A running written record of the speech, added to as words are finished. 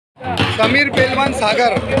समीर पहलवान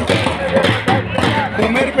सागर,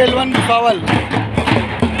 उमेर पहलवान भुसावल।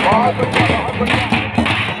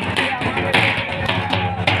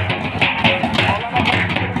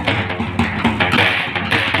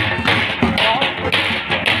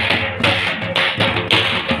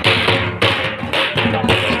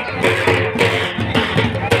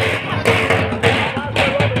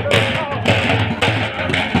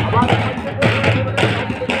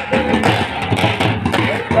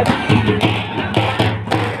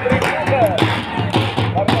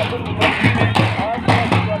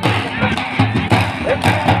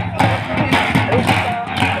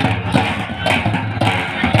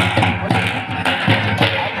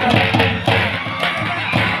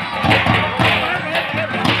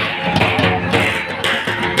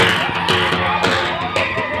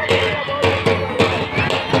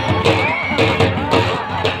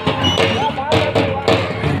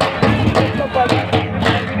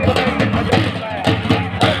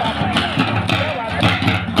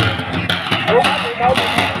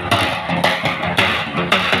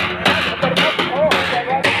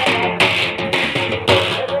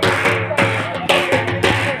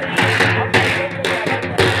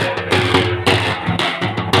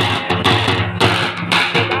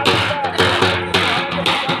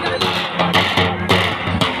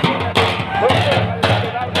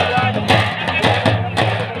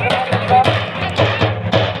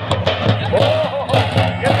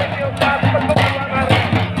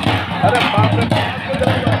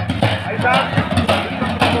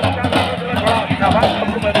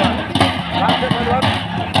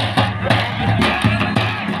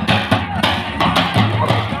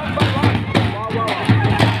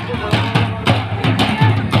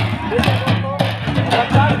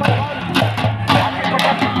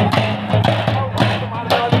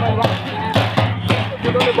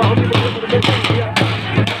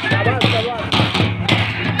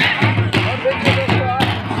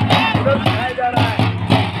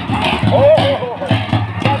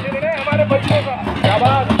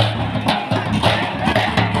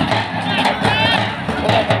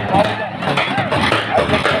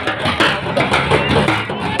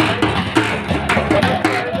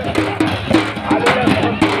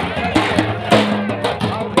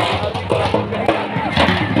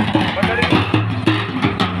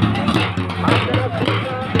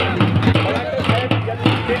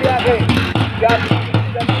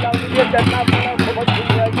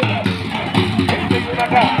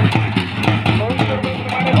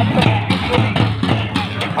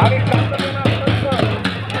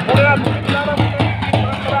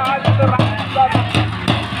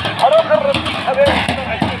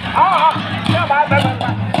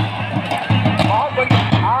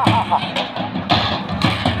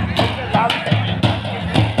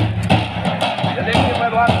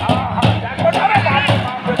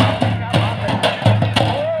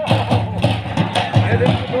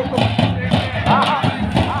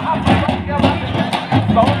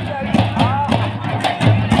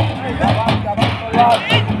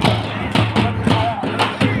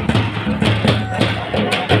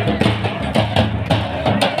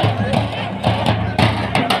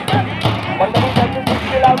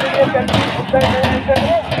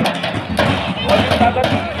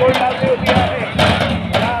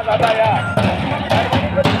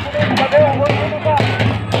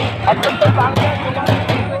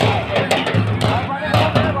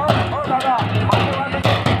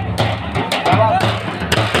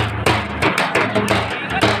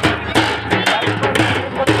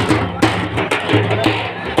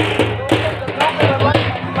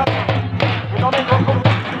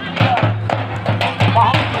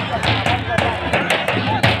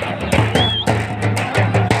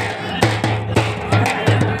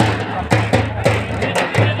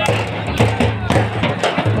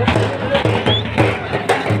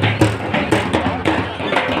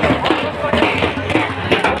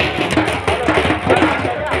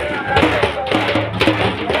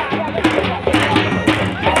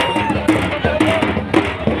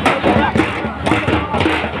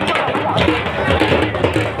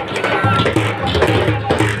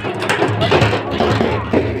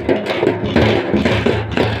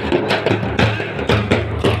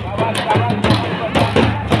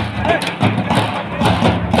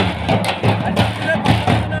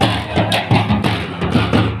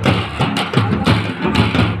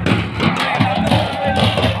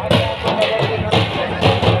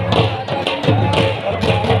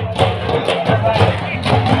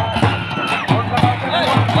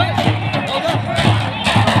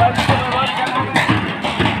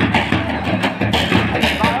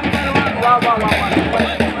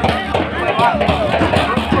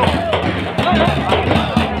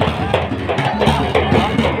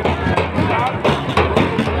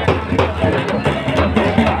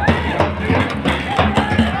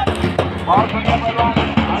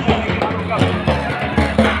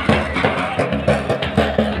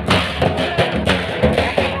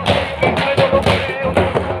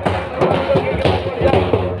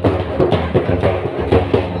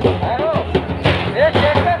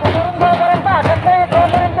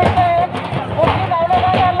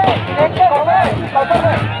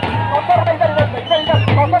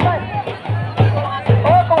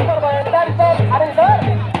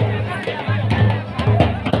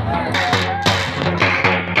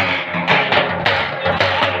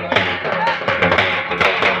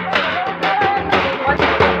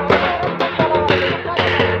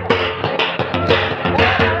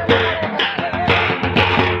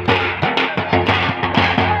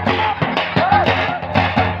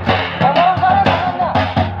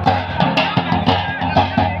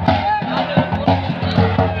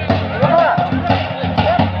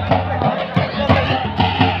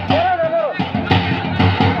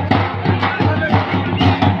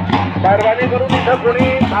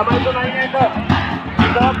 थांबायचं नाही आहे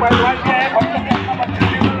तर पैलवान जे आहे फक्त त्यांना बक्षीस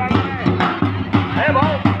देऊन लागणार आहे.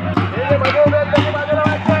 भाऊ हे जे मध्ये उभे आहेत त्यांनी बाजूला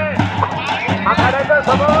व्हायचंय. आखाड्याच्या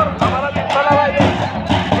समोर आम्हाला दिसायला पाहिजे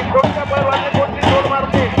की कोणत्या पैलवानने कोणती जोड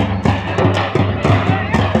मारते.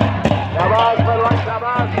 शाबास पैलवान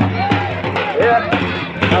शाबास.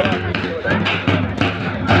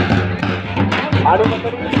 आणि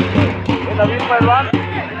हे नवीन पैलवान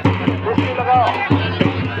कुस्ती लगाओ.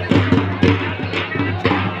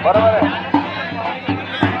 बराबर है.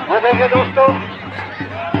 वो देखिए दोस्तों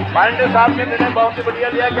पांडे साहब ने निर्णय बहुत ही बढ़िया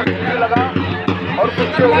लिया कि कुस्ती लगा और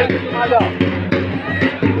कुस्ती हो गई तुम आ जाओ.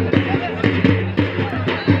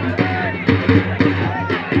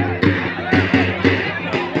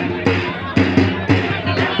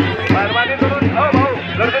 मेहरबानी करून भाऊ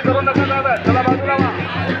गर्दी करू नका दादा. चला बाजूला वा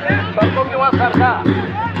सरको किंवा सारखा.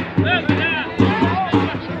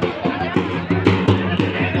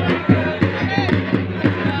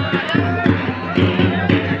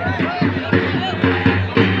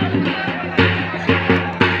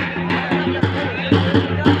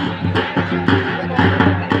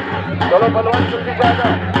 चलो पहलवान जल्दी से आ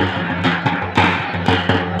जाओ.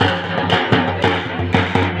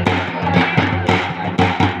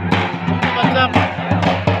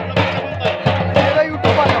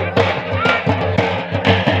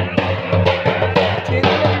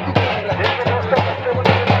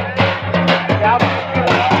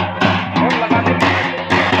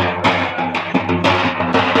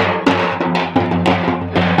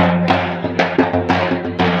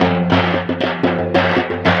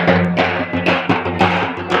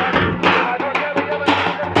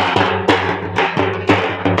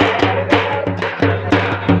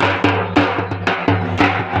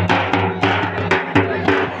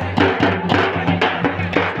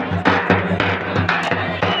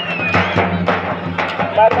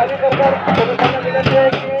 मेहरबानी कर पोलिसांना विनंती आहे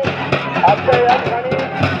की आजच्या या ठिकाणी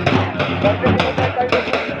गर्दीमध्ये काही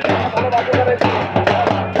गोष्टी आम्हाला बाजू करायची.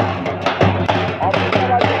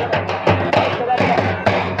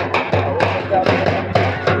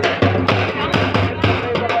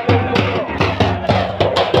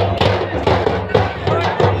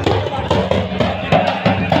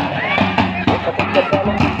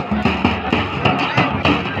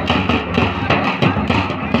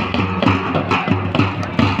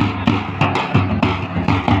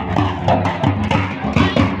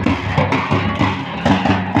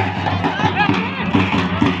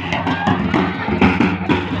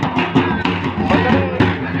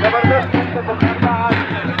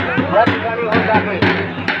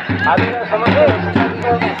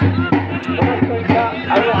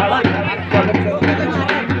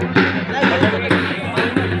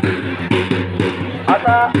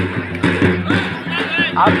 आता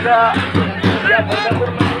आमच्या या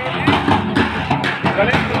पंढरपूरमध्ये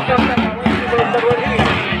गणेश उत्सवाच्या नावाची सर्वही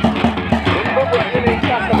हिंदू मुस्लिम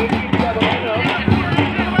एकता समितीच्या वतीनं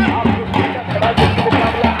हा कुस्तीचा खडाजंगी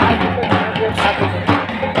मुकाबला आज इथे घेण्यात येत आहे.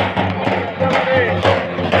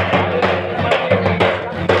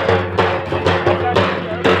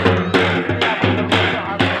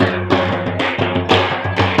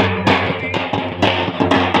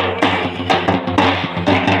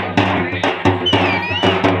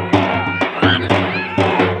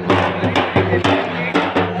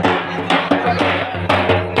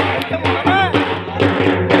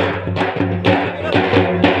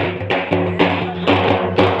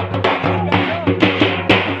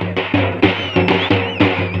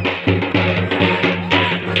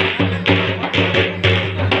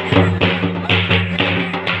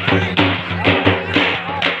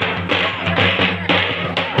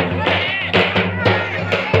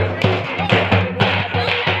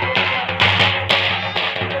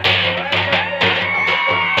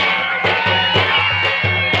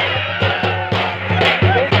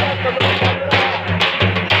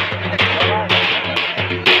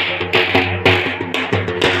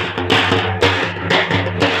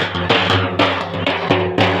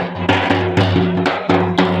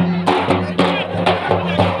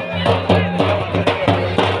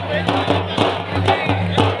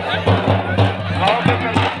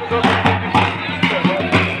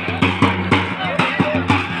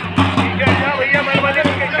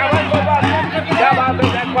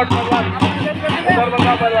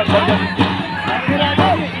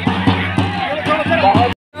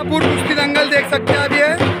 पूर्ण कुश्ती दंगल देख सकते हैं आप. ये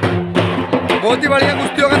बहुत ही बढ़िया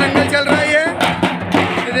कुश्तियों का दंगल चल रहा है. ये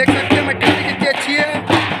देख सकते हैं मटेरियल कितनी अच्छी है.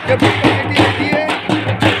 ये क्वालिटी है.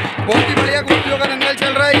 बहुत ही बढ़िया कुश्तियों का दंगल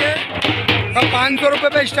चल रहा है. ये अब 500 रुपये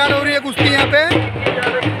पे स्टार्ट हो रही है कुश्ती यहाँ पे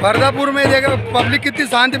फरदापुर में. देखो पब्लिक कितनी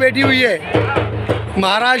शांत बैठी हुई है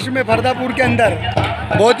महाराष्ट्र में फरदापुर के अंदर.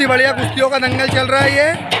 बहुत ही बढ़िया कुश्तियों का दंगल चल रहा है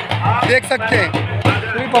ये, देख सकते हैं।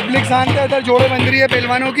 पूरी पब्लिक शांत है, इधर जोड़े बंध रही है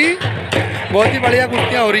पहलवानों की। बहुत ही बढ़िया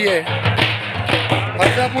कुश्तियाँ हो रही है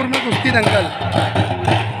मिर्ज़ापुर में कुश्ती दंगल।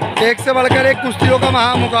 एक से बढ़कर एक कुश्तियों का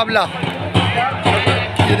महामुकाबला,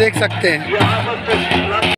 ये देख सकते हैं।